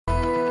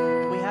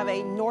have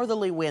a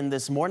northerly wind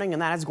this morning,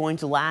 and that is going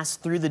to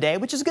last through the day,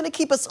 which is going to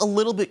keep us a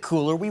little bit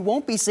cooler. We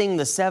won't be seeing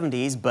the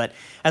 70s, but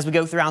as we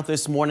go throughout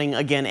this morning,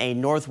 again, a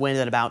north wind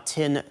at about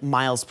 10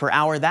 miles per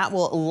hour. That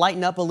will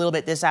lighten up a little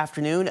bit this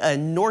afternoon. A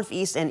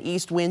northeast and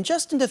east wind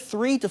just into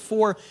 3 to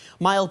 4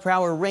 mile per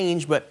hour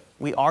range, but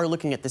we are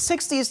looking at the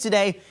 60s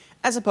today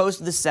as opposed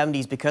to the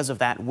 70s because of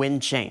that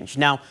wind change.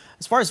 Now,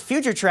 as far as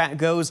future track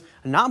goes,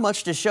 not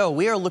much to show.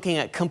 We are looking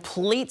at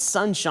complete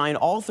sunshine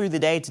all through the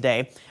day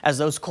today, as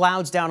those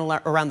clouds down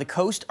around the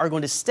coast are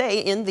going to stay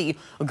in the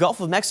Gulf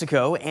of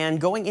Mexico, and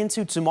going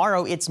into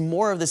tomorrow, it's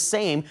more of the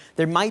same.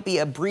 There might be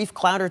a brief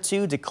cloud or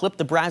two to clip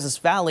the Brazos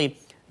Valley,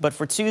 but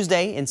for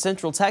Tuesday in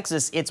central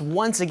Texas, it's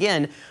once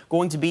again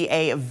going to be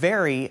a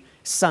very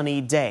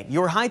sunny day.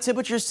 Your high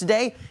temperatures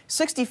today,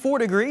 64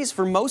 degrees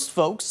for most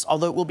folks,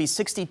 although it will be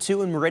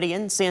 62 in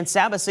Meridian, San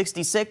Saba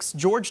 66,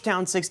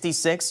 Georgetown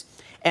 66,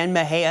 and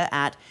Mejia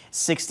at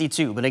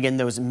 62. But again,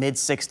 those mid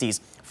 60s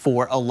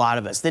for a lot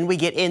of us. Then we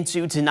get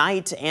into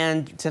tonight,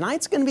 and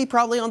tonight's going to be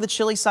probably on the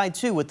chilly side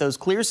too with those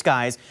clear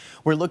skies.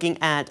 We're looking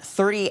at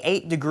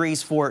 38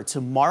 degrees for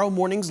tomorrow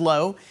morning's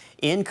low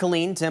in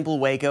Killeen, Temple,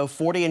 Waco,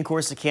 40 in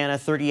Corsicana,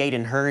 38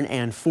 in Hearn,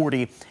 and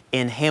 40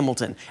 in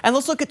Hamilton. And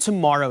let's look at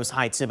tomorrow's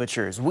high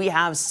temperatures. We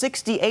have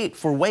 68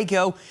 for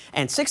Waco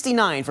and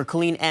 69 for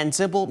Killeen and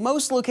Temple.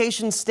 Most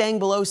locations staying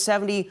below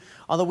 70,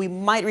 although we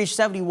might reach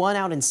 71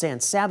 out in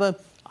San Saba.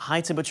 A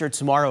high temperature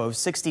tomorrow of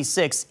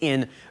 66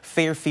 in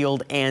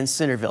Fairfield and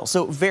Centerville.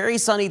 So very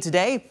sunny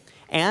today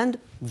and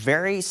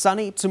very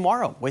sunny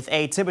tomorrow with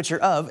a temperature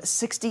of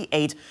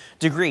 68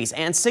 degrees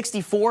and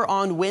 64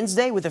 on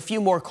Wednesday with a few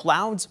more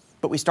clouds.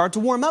 But we start to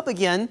warm up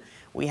again.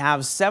 We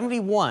have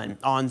 71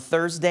 on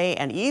Thursday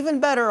and even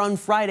better on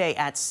Friday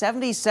at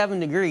 77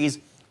 degrees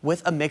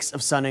with a mix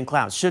of sun and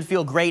clouds. Should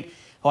feel great.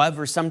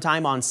 However,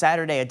 sometime on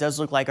Saturday, it does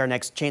look like our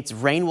next chance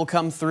of rain will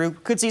come through.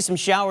 Could see some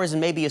showers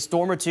and maybe a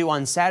storm or two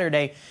on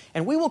Saturday.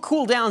 And we will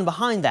cool down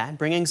behind that,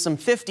 bringing some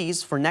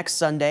 50s for next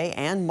Sunday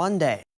and Monday.